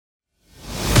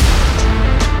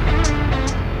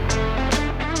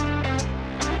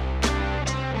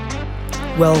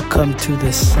Welcome to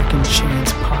the Second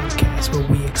Chance podcast, where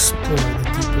we explore the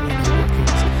deeper inner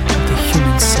workings of the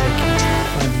human psyche,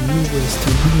 finding new ways to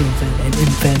reinvent and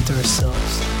invent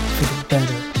ourselves for the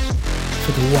better,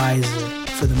 for the wiser,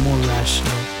 for the more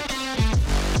rational,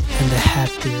 and the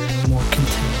happier and more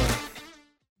content life.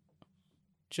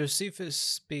 Josephus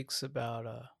speaks about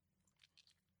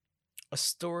a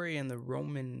story in the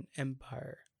Roman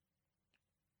Empire.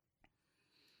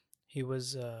 He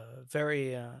was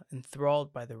very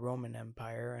enthralled by the Roman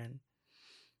Empire, and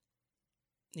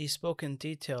he spoke in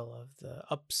detail of the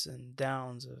ups and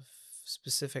downs of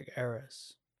specific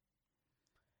eras.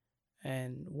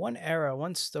 And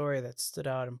one story that stood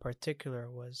out in particular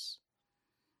was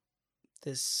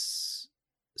this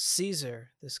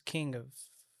Caesar, this king of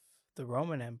the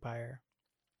Roman Empire,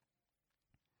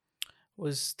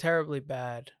 was terribly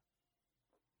bad.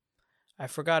 I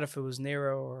forgot if it was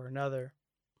Nero or another.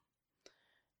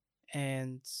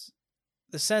 And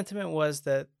the sentiment was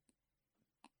that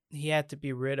he had to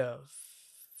be rid of.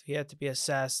 He had to be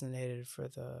assassinated for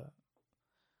the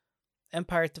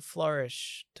empire to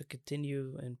flourish, to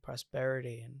continue in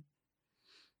prosperity. And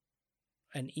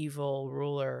an evil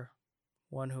ruler,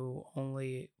 one who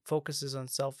only focuses on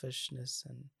selfishness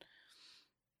and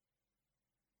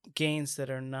gains that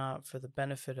are not for the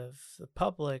benefit of the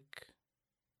public,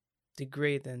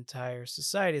 degrade the entire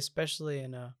society, especially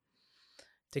in a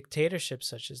dictatorship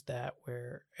such as that,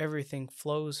 where everything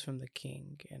flows from the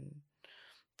king and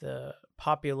the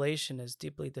population is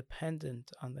deeply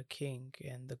dependent on the king,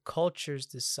 and the culture is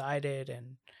decided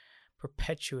and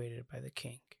perpetuated by the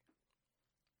king.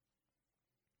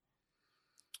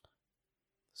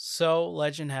 So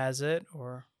legend has it,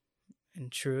 or in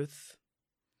truth,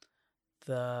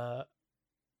 the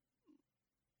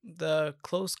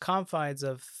close confines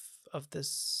of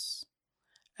this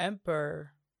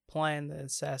emperor planned the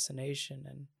assassination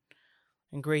and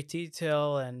in great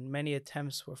detail, and many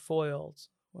attempts were foiled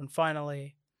when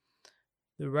finally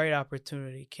the right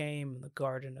opportunity came in the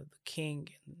garden of the king.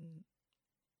 And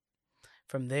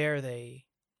from there they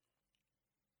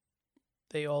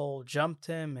all jumped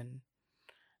him and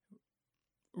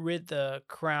rid the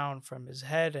crown from his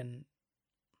head, and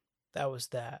that was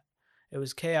that. It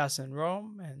was chaos in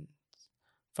Rome, and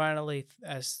finally,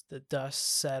 as the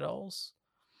dust settles,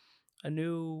 a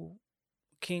new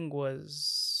king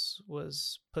was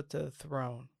put to the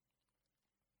throne.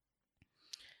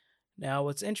 Now,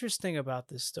 what's interesting about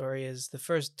this story is the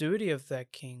first duty of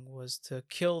that king was to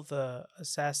kill the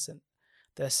assassins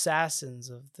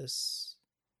of this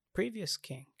previous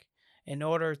king, in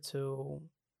order to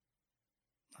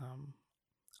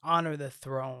honor the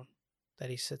throne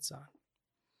that he sits on,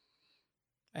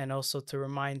 and also to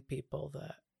remind people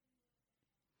that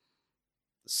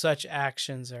such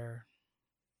actions are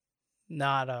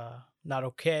not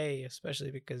okay,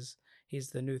 especially because he's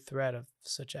the new threat of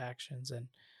such actions and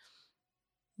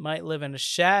might live in a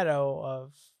shadow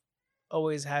of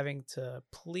always having to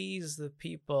please the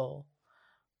people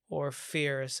or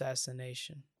fear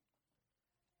assassination.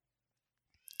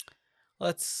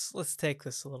 Let's take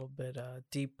this a little bit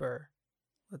deeper.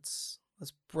 Let's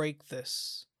break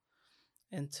this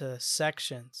into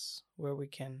sections where we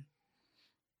can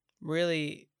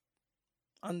really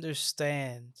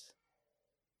understand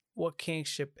what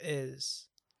kingship is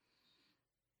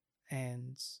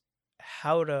and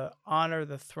how to honor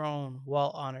the throne while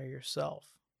honor yourself.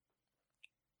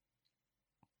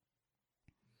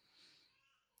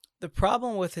 The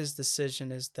problem with his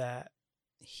decision is that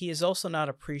he is also not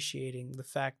appreciating the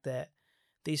fact that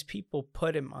these people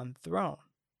put him on the throne,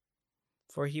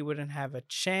 for he wouldn't have a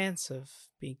chance of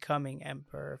becoming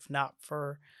emperor if not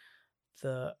for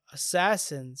the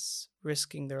assassins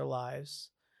risking their lives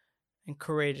and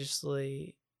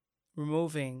courageously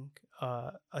removing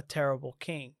a terrible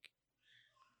king.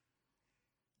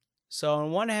 So on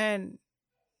one hand,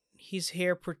 he's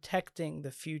here protecting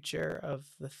the future of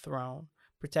the throne,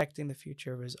 protecting the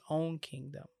future of his own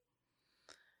kingdom,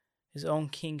 his own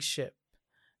kingship,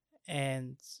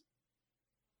 and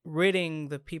ridding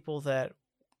the people that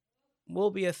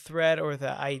will be a threat, or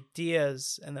the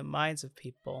ideas and the minds of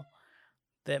people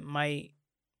that might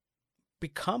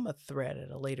become a threat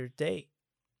at a later date.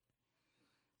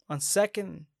 On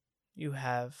second, you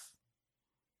have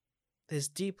this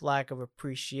deep lack of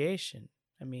appreciation.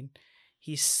 I mean,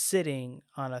 he's sitting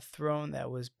on a throne that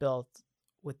was built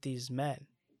with these men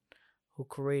who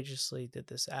courageously did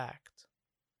this act.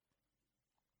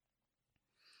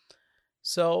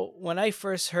 So when I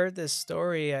first heard this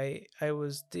story, I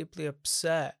was deeply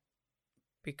upset,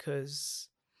 because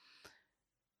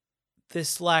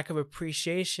this lack of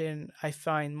appreciation I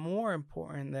find more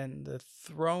important than the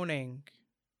throning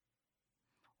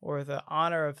or the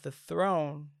honor of the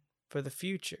throne for the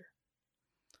future.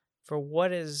 For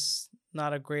what is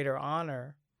not a greater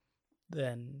honor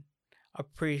than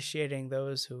appreciating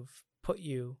those who've put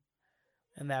you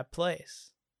in that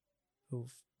place,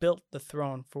 who've built the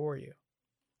throne for you?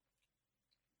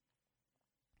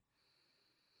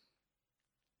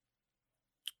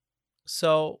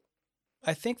 So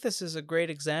I think this is a great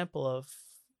example of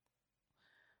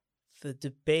the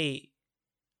debate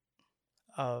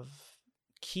of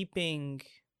keeping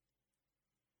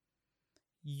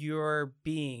your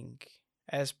being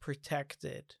as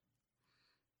protected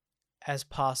as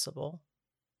possible.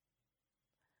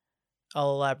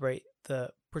 I'll elaborate.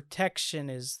 The protection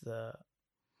is the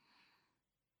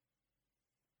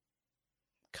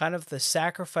kind of the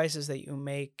sacrifices that you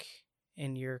make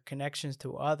in your connections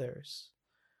to others,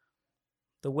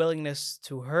 the willingness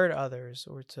to hurt others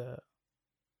or to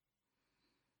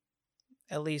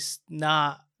at least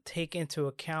not take into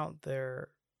account their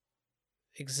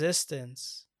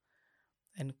existence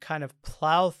and kind of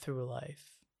plow through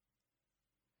life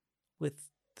with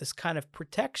this kind of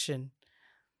protection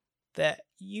that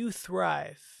you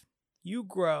thrive, you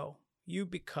grow, you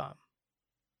become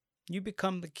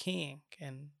the king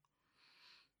and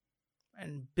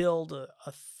build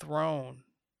a throne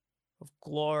of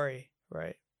glory,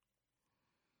 right?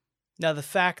 Now, the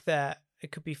fact that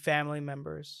it could be family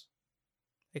members,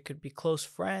 it could be close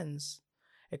friends,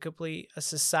 it could be a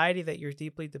society that you're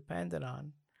deeply dependent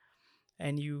on,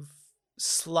 and you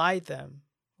slide them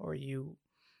or you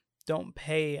don't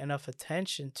pay enough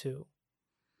attention to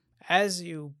as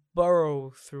you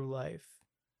burrow through life,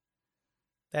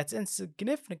 that's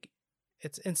insignificant.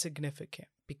 It's insignificant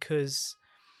because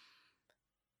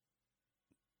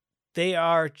they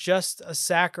are just a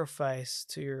sacrifice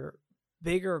to your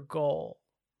bigger goal,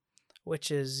 which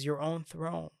is your own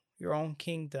throne, your own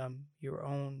kingdom, your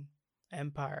own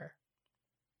empire.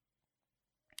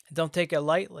 Don't take it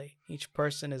lightly. Each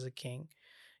person is a king.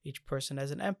 Each person has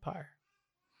an empire.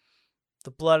 The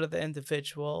blood of the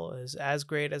individual is as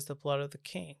great as the blood of the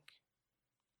king.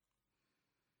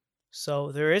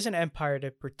 So there is an empire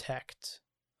to protect,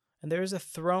 and there is a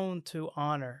throne to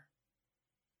honor.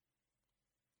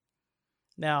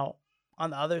 Now, on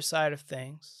the other side of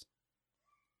things,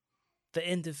 the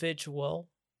individual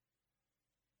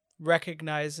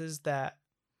recognizes that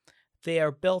they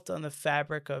are built on the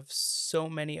fabric of so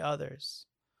many others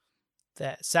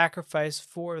that sacrifice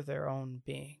for their own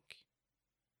being.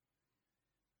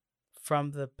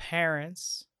 From the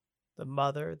parents, the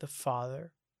mother, the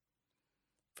father,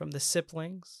 from the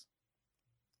siblings,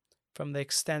 from the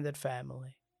extended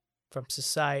family, from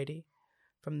society,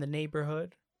 from the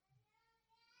neighborhood,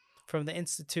 from the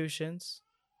institutions.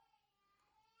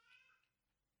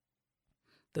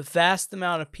 The vast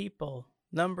amount of people,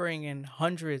 numbering in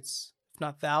hundreds, if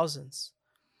not thousands,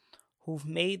 who've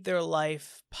made their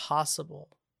life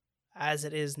possible as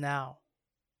it is now.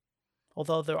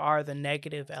 Although there are the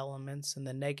negative elements and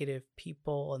the negative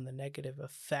people and the negative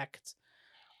effect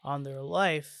on their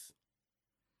life,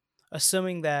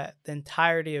 assuming that the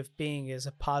entirety of being is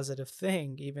a positive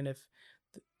thing, even if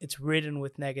it's ridden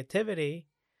with negativity,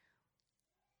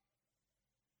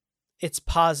 it's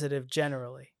positive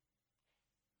generally.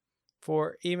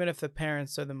 For even if the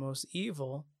parents are the most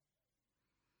evil,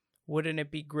 wouldn't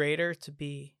it be greater to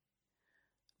be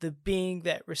the being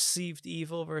that received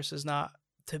evil versus not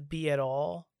to be at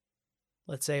all?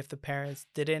 Let's say if the parents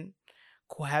didn't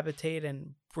cohabitate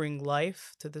and bring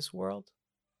life to this world.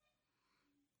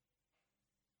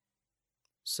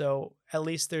 So at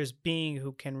least there's being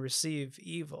who can receive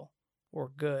evil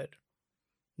or good,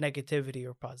 negativity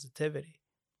or positivity.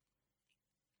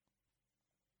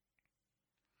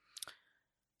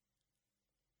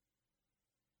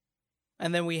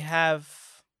 And then we have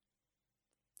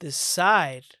this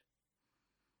side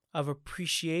of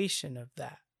appreciation of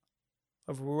that,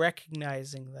 of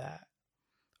recognizing that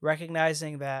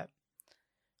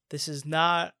this is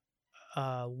not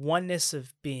oneness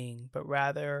of being, but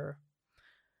rather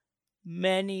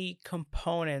many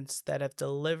components that have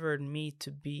delivered me to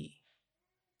be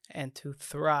and to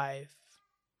thrive.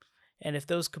 And if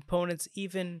those components,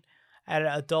 even at an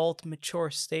adult,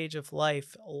 mature stage of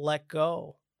life, let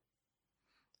go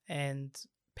and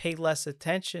pay less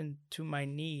attention to my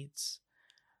needs,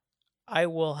 I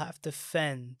will have to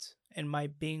fend and my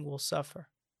being will suffer.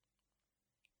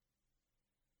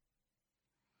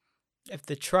 If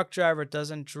the truck driver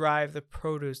doesn't drive the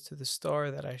produce to the store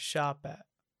that I shop at,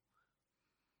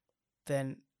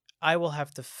 then I will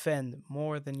have to fend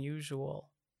more than usual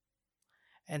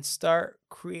and start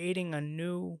creating a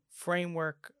new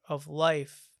framework of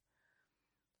life,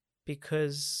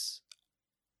 because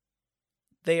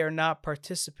they are not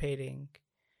participating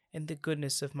in the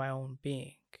goodness of my own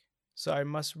being. So I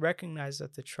must recognize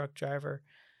that the truck driver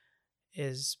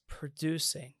is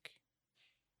producing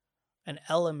an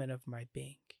element of my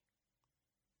being.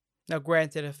 Now,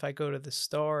 granted, if I go to the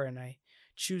store and I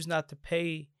choose not to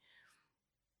pay,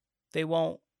 they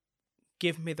won't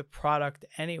give me the product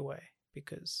anyway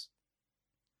because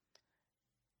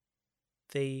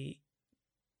they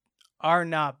are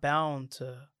not bound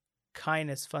to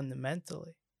kindness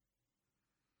fundamentally.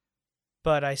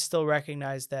 But I still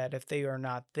recognize that if they are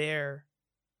not there,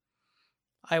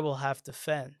 I will have to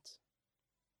fend.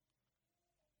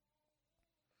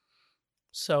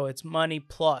 So it's money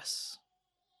plus.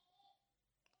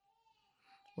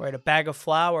 Right, a bag of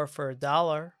flour for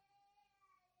 $1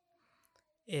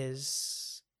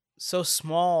 is so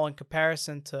small in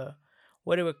comparison to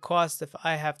what it would cost if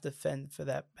I have to fend for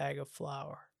that bag of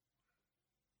flour.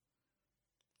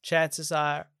 Chances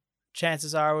are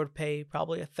I would pay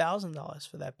probably $1,000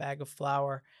 for that bag of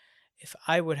flour if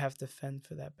I would have to fend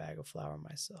for that bag of flour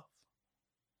myself.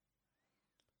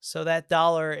 So that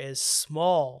dollar is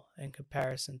small in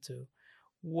comparison to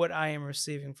what I am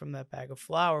receiving from that bag of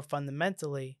flour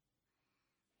fundamentally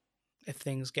if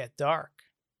things get dark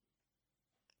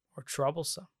or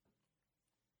troublesome.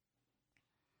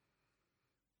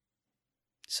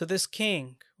 So this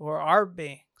king, or our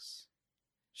beings,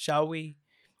 shall we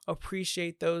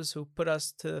appreciate those who put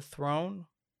us to the throne,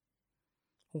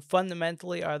 who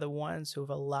fundamentally are the ones who have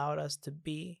allowed us to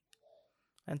be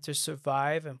and to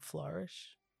survive and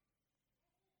flourish?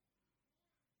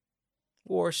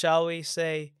 Or shall we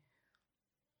say,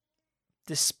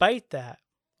 despite that,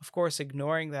 of course,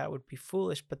 ignoring that would be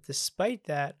foolish, but despite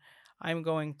that, I'm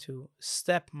going to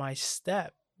step my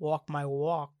step, walk my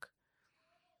walk,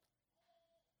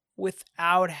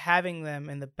 without having them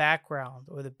in the background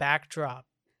or the backdrop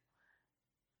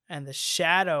and the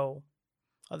shadow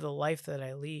of the life that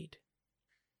I lead.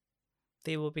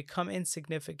 They will become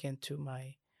insignificant to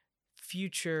my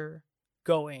future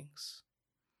goings,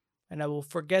 and I will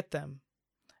forget them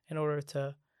in order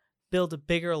to build a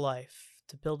bigger life,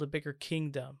 to build a bigger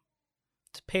kingdom,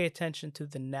 to pay attention to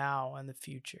the now and the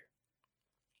future.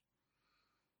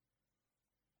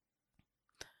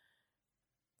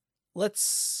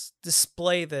 Let's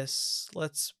display this.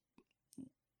 Let's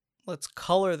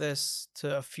color this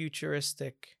to a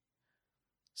futuristic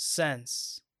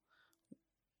sense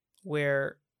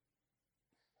where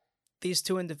these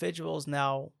two individuals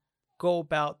now go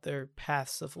about their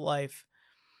paths of life,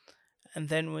 and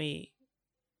then we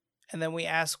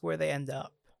ask where they end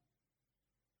up.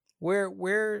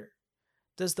 Where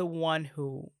does the one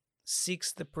who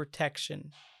seeks the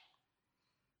protection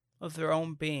of their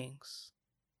own beings,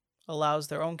 allows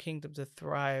their own kingdom to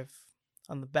thrive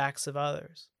on the backs of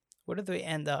others, where do they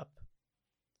end up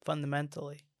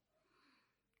fundamentally?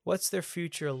 What's their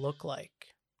future look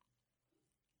like?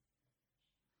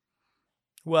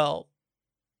 Well,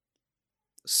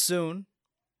 soon,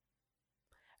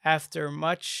 after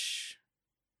much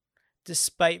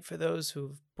despite for those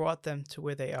who've brought them to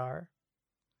where they are,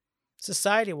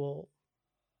 society will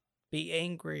be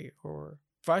angry or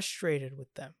frustrated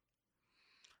with them,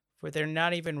 for they're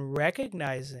not even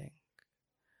recognizing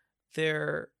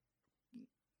their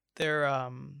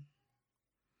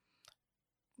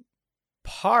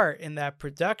part in that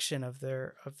production of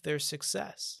their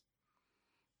success.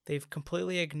 They've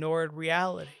completely ignored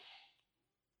reality.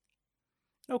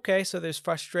 Okay, so there's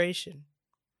frustration.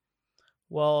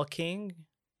 Well, a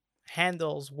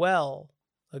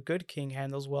good king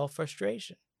handles well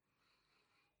frustration.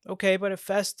 Okay, but it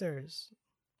festers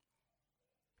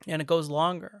and it goes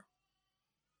longer.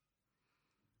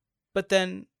 But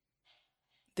then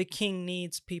the king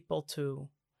needs people to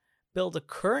build a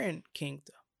current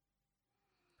kingdom.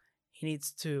 He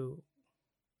needs to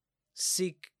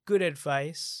seek good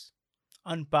advice,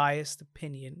 unbiased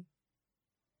opinion.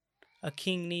 A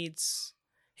king needs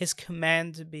his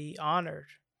command to be honored.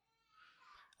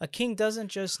 A king doesn't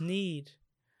just need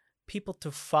people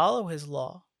to follow his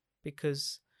law,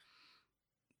 because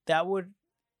that would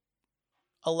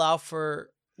allow for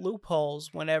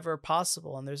loopholes whenever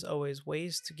possible, and there's always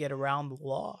ways to get around the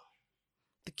law.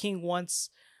 The king wants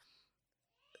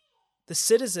the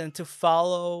citizen to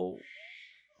follow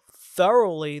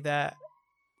thoroughly the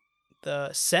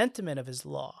sentiment of his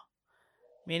law,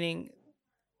 meaning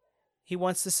he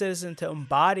wants the citizen to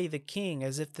embody the king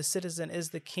as if the citizen is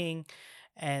the king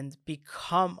and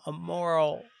become a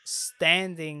moral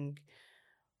standing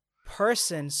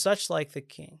person such like the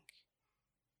king.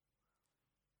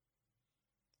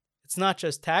 It's not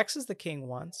just taxes the king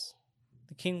wants.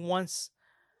 The king wants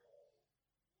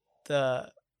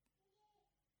the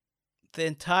the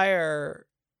entire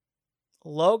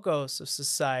logos of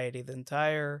society, the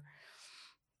entire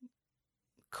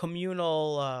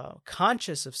communal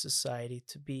conscious of society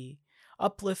to be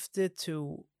uplifted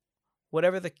to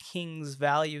whatever the king's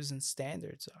values and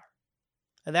standards are.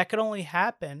 And that can only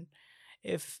happen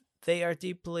if they are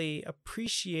deeply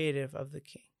appreciative of the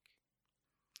king.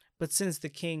 But since the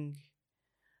king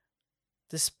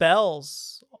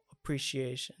dispels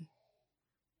appreciation,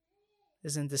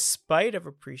 is in despite of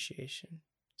appreciation,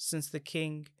 since the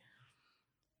king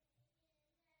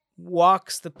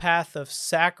walks the path of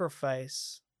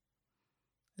sacrifice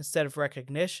instead of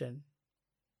recognition,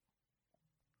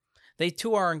 they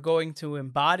too aren't going to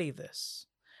embody this.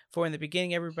 For in the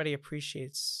beginning, everybody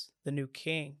appreciates the new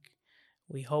king.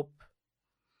 We hope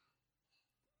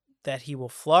that he will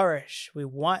flourish. We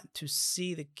want to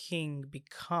see the king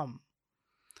become.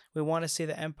 We want to see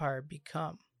the empire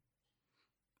become.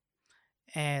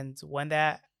 And when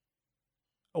that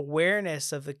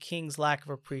awareness of the king's lack of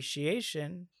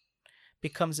appreciation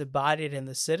becomes embodied in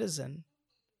the citizen,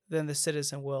 then the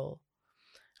citizen will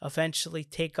eventually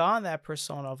take on that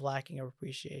persona of lacking of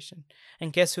appreciation.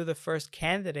 And guess who the first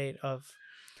candidate of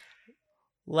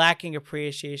lacking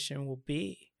appreciation will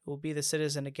be? It will be the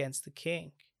citizen against the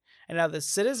king. And now the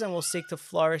citizen will seek to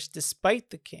flourish despite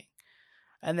the king.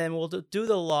 And then will do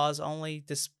the laws only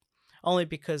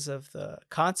because of the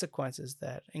consequences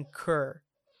that incur.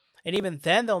 And even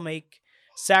then they'll make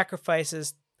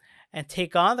sacrifices and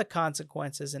take on the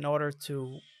consequences in order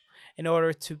to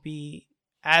be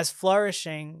as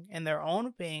flourishing in their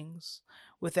own beings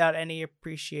without any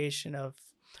appreciation of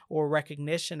or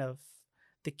recognition of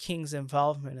the king's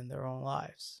involvement in their own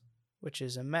lives, which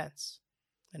is immense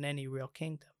in any real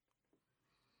kingdom.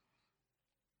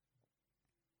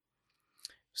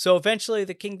 So eventually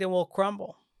the kingdom will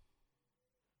crumble.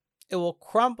 It will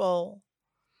crumble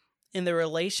in the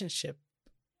relationship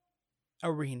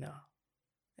arena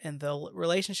and the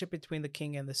relationship between the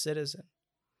king and the citizen.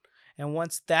 And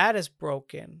once that is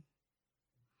broken,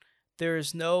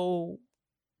 there's no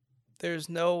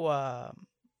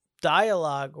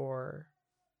dialogue or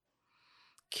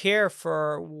care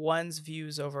for one's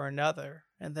views over another.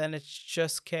 And then it's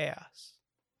just chaos.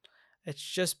 It's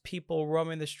just people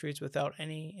roaming the streets without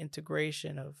any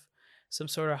integration of some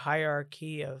sort of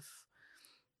hierarchy of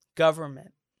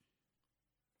government.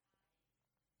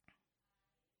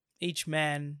 Each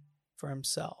man for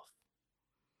himself.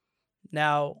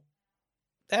 Now,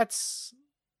 that's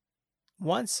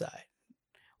one side.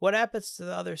 What happens to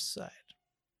the other side?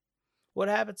 What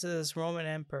happens to this Roman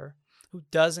emperor who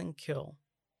doesn't kill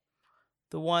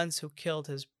the ones who killed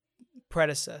his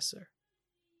predecessor?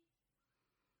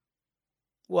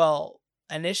 Well,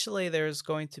 initially there's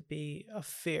going to be a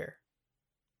fear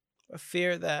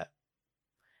that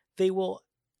they will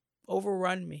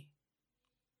overrun me.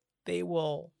 They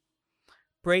will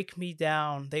break me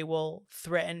down. They will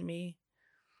threaten me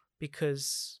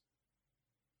because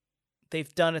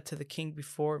they've done it to the king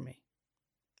before me,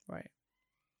 right?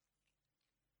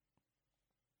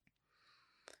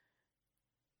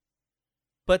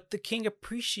 But the king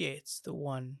appreciates the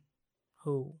one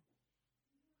who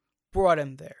brought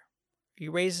him there. He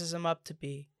raises him up to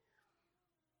be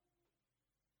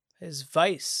his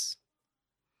vice.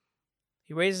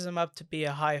 He raises him up to be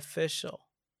a high official.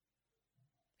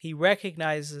 He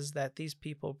recognizes that these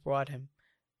people brought him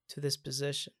to this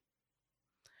position.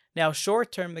 Now,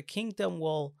 short term, the kingdom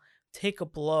will take a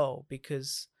blow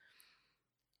because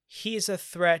he's a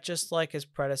threat just like his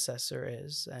predecessor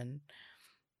is. And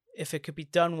if it could be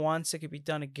done once, it could be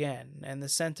done again. And the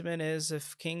sentiment is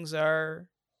if kings are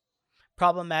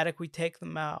problematic, we take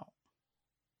them out.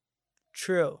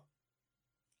 True.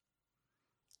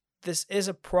 This is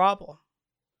a problem,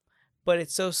 but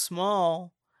it's so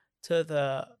small to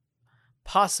the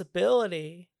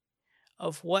possibility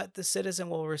of what the citizen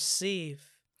will receive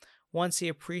once he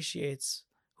appreciates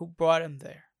who brought him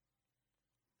there.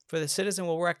 For the citizen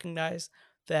will recognize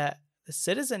that the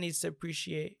citizen needs to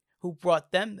appreciate who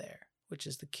brought them there, which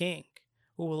is the king,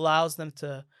 who allows them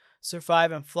to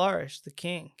survive and flourish, the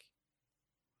king.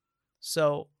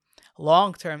 So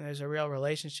long term, there's a real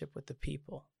relationship with the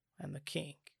people and the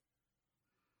king.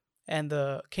 And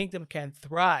the kingdom can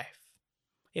thrive.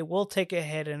 It will take a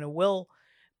hit and it will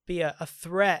be a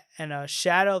threat and a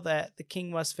shadow that the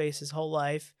king must face his whole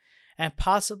life and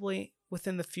possibly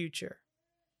within the future.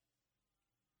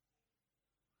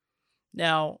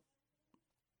 Now,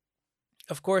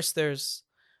 of course, it's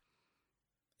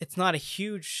not a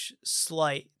huge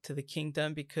slight to the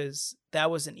kingdom because that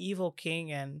was an evil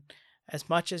king, and as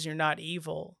much as you're not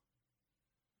evil,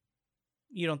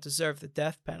 you don't deserve the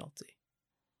death penalty.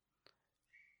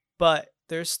 But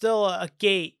there's still a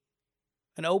gate,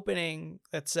 an opening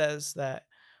that says that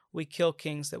we kill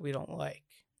kings that we don't like.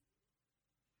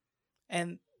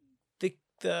 And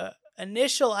the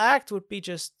initial act would be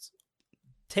just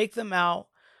take them out,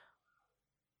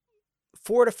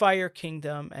 fortify your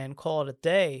kingdom, and call it a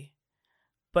day.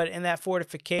 But in that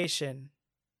fortification,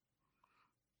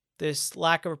 this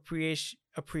lack of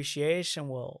appreciation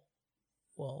will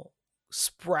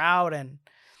sprout, and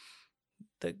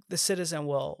the citizen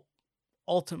will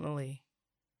ultimately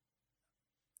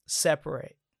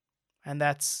separate. And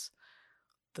that's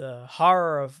the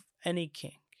horror of any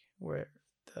king, where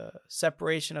the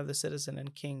separation of the citizen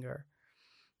and king are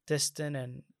distant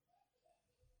and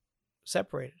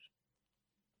separated.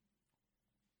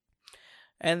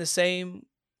 And the same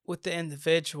with the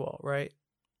individual, right?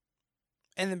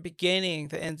 In the beginning,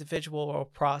 the individual will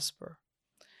prosper.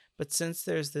 But since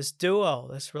there's this duo,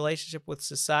 this relationship with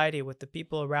society, with the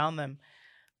people around them,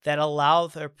 that allow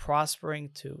their prospering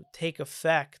to take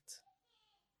effect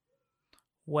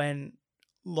when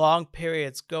long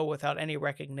periods go without any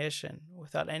recognition,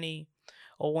 without any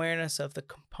awareness of the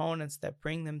components that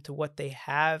bring them to what they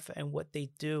have and what they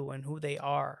do and who they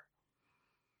are.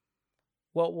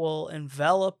 What will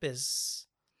envelop is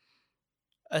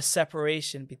a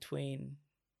separation between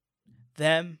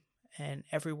them and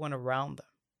everyone around them.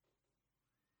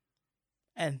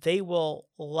 And they will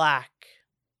lack.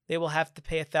 They will have to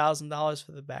pay $1,000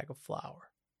 for the bag of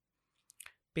flour,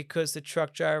 because the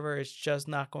truck driver is just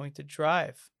not going to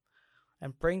drive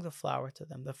and bring the flour to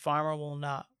them. The farmer will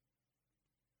not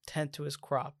tend to his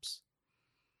crops.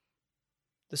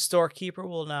 The storekeeper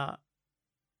will not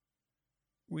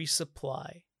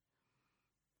resupply.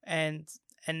 And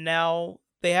now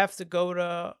they have to go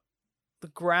to the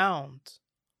ground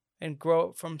and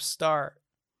grow it from start.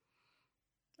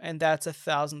 And that's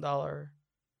 $1,000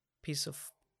 piece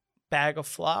of bag of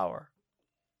flour.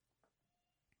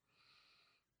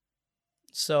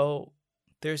 So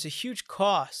there's a huge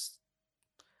cost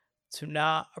to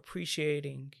not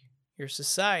appreciating your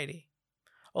society.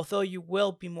 Although you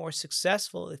will be more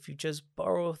successful if you just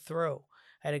burrow through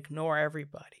and ignore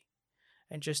everybody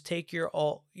and just take your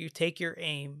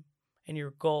aim and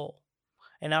your goal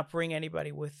and not bring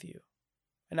anybody with you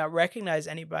and not recognize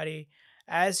anybody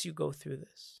as you go through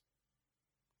this.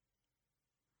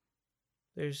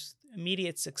 There's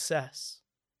immediate success,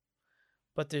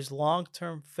 but there's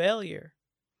long-term failure,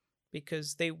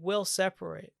 because they will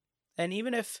separate. And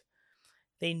even if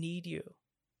they need you,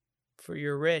 for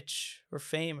you're rich or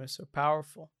famous or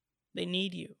powerful, they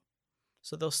need you.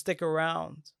 So they'll stick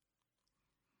around.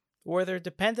 Or they're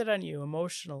dependent on you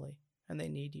emotionally and they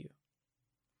need you.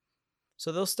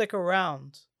 So they'll stick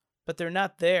around, but they're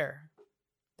not there.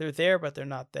 They're there, but they're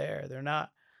not there. They're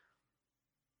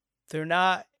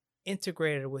not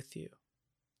integrated with you.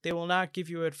 They will not give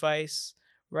you advice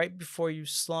right before you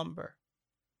slumber,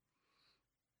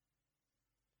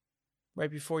 right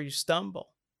before you stumble.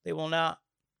 They will not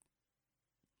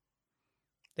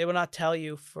tell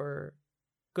you for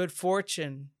good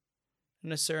fortune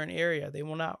in a certain area. They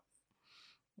will not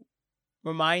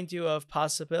remind you of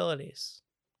possibilities.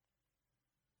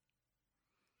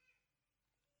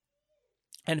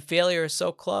 And failure is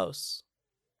so close.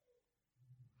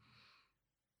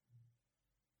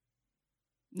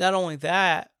 Not only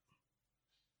that,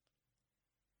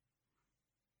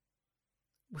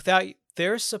 without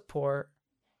their support,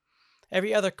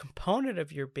 every other component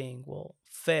of your being will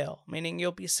fail, meaning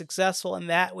you'll be successful in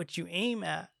that which you aim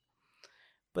at.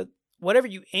 But whatever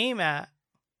you aim at,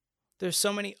 there's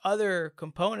so many other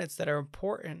components that are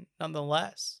important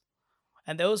nonetheless.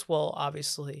 And those will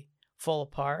obviously fall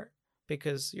apart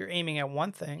because you're aiming at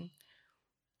one thing.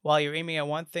 While you're aiming at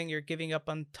one thing, you're giving up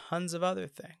on tons of other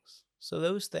things. So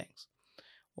those things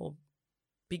will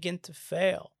begin to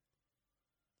fail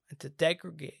and to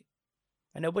degrade.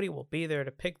 And nobody will be there to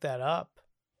pick that up.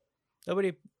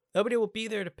 Nobody will be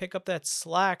there to pick up that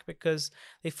slack, because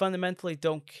they fundamentally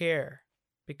don't care,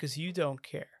 because you don't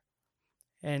care.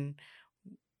 And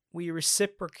we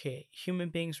reciprocate. Human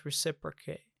beings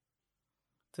reciprocate.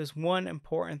 There's one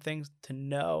important thing to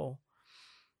know.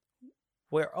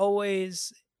 We're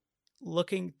always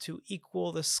looking to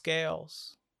equal the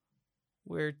scales.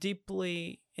 We're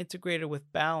deeply integrated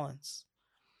with balance.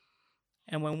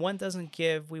 And when one doesn't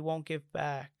give, we won't give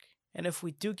back. And if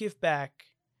we do give back,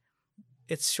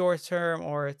 it's short term,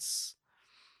 or it's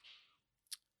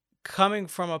coming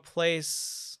from a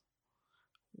place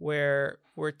where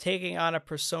we're taking on a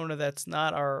persona that's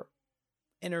not our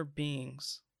inner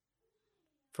beings.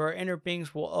 For our inner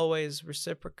beings will always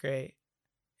reciprocate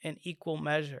in equal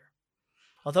measure.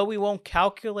 Although we won't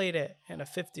calculate it in a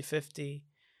 50-50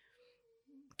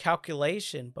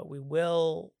 calculation, but we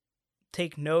will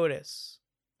take notice.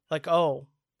 Like, oh,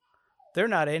 they're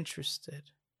not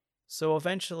interested. So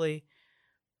eventually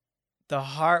the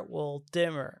heart will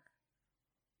dimmer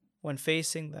when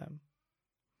facing them,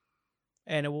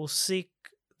 and it will seek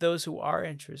those who are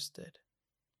interested.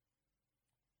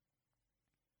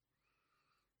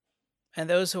 And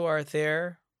those who are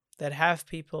there that have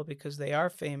people because they are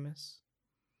famous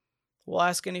will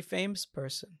ask any famous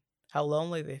person how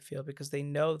lonely they feel, because they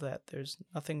know that there's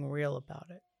nothing real about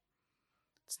it.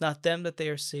 It's not them that they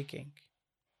are seeking.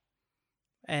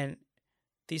 And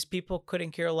these people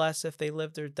couldn't care less if they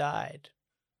lived or died,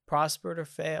 prospered or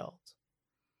failed.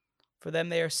 For them,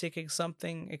 they are seeking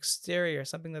something exterior,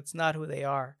 something that's not who they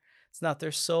are. It's not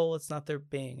their soul, it's not their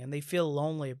being, and they feel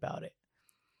lonely about it.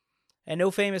 And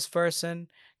no famous person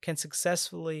can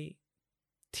successfully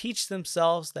teach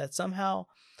themselves that somehow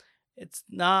it's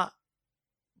not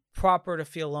proper to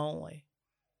feel lonely.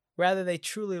 Rather, they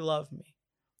truly love me.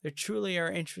 They truly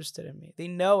are interested in me. They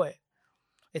know it.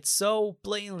 It's so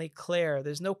blatantly clear.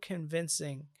 There's no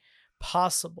convincing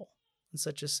possible in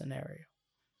such a scenario.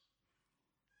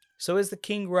 So is the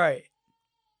king right?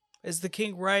 Is the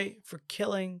king right for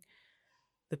killing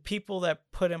the people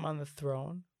that put him on the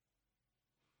throne?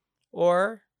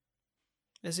 Or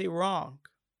is he wrong?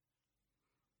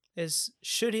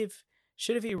 Should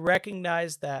he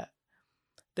recognize that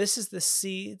this is the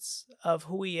seeds of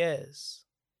who he is?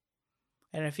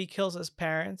 And if he kills his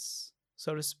parents,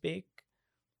 so to speak,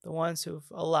 the ones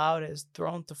who've allowed his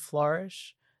throne to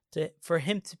flourish, for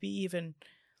him to be even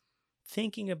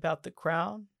thinking about the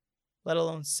crown, let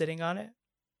alone sitting on it,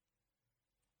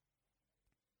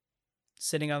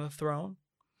 sitting on the throne,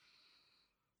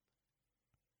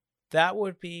 that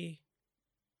would be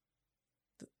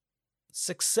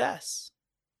success,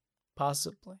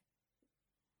 possibly.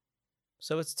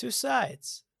 So it's two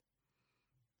sides.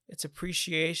 It's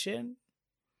appreciation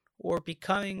or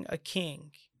becoming a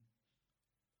king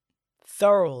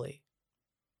thoroughly.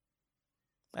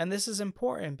 And this is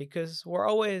important because we're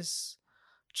always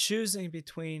choosing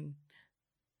between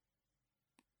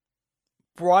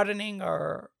broadening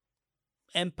our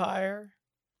empire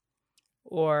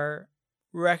or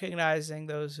recognizing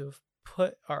those who've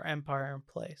put our empire in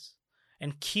place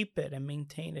and keep it and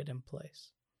maintain it in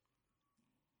place.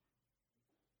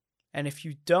 And if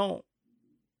you don't,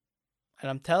 and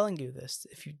I'm telling you this,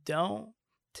 if you don't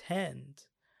tend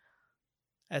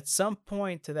at some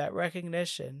point to that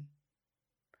recognition,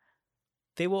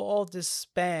 they will all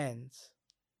disband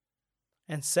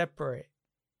and separate.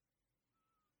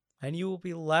 And you will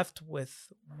be left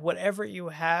with whatever you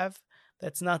have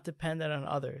that's not dependent on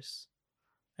others.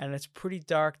 And it's pretty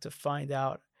dark to find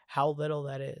out how little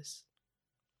that is.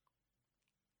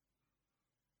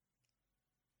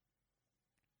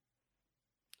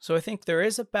 So I think there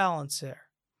is a balance there.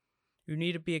 You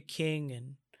need to be a king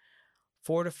and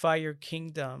fortify your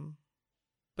kingdom,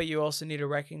 but you also need to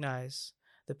recognize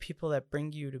the people that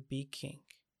bring you to be king,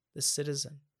 the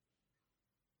citizen,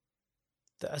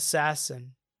 the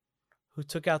assassin who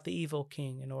took out the evil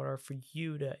king in order for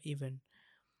you to even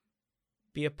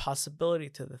be a possibility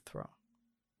to the throne.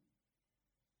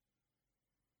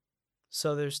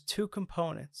 So there's two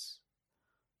components,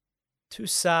 two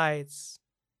sides,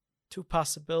 two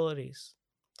possibilities: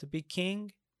 to be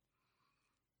king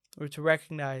or to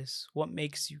recognize what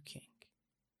makes you king,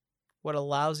 what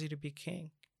allows you to be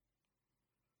king.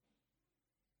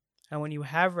 And when you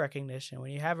have recognition,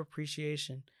 when you have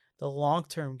appreciation, the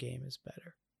long-term game is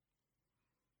better.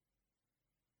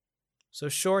 So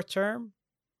short-term,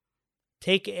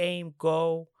 take aim,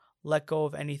 go, let go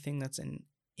of anything that's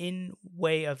in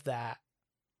way of that.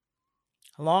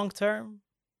 Long-term,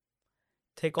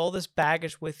 take all this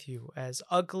baggage with you, as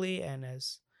ugly and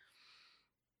as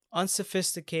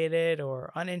unsophisticated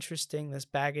or uninteresting this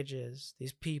baggage is,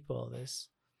 these people,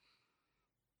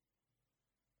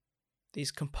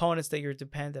 these components that you're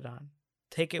dependent on.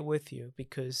 Take it with you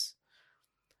because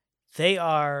they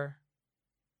are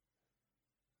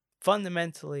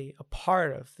fundamentally a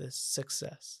part of this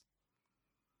success.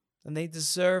 And they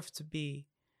deserve to be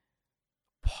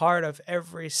part of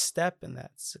every step in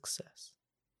that success.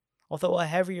 Although a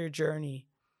heavier journey,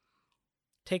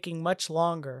 taking much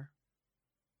longer,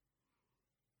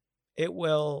 it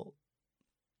will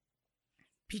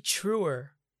be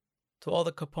truer to all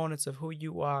the components of who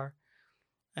you are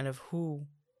and of who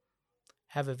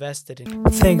have invested in you.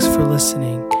 Thanks for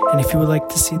listening. And if you would like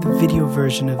to see the video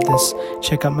version of this,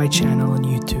 check out my channel on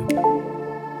YouTube.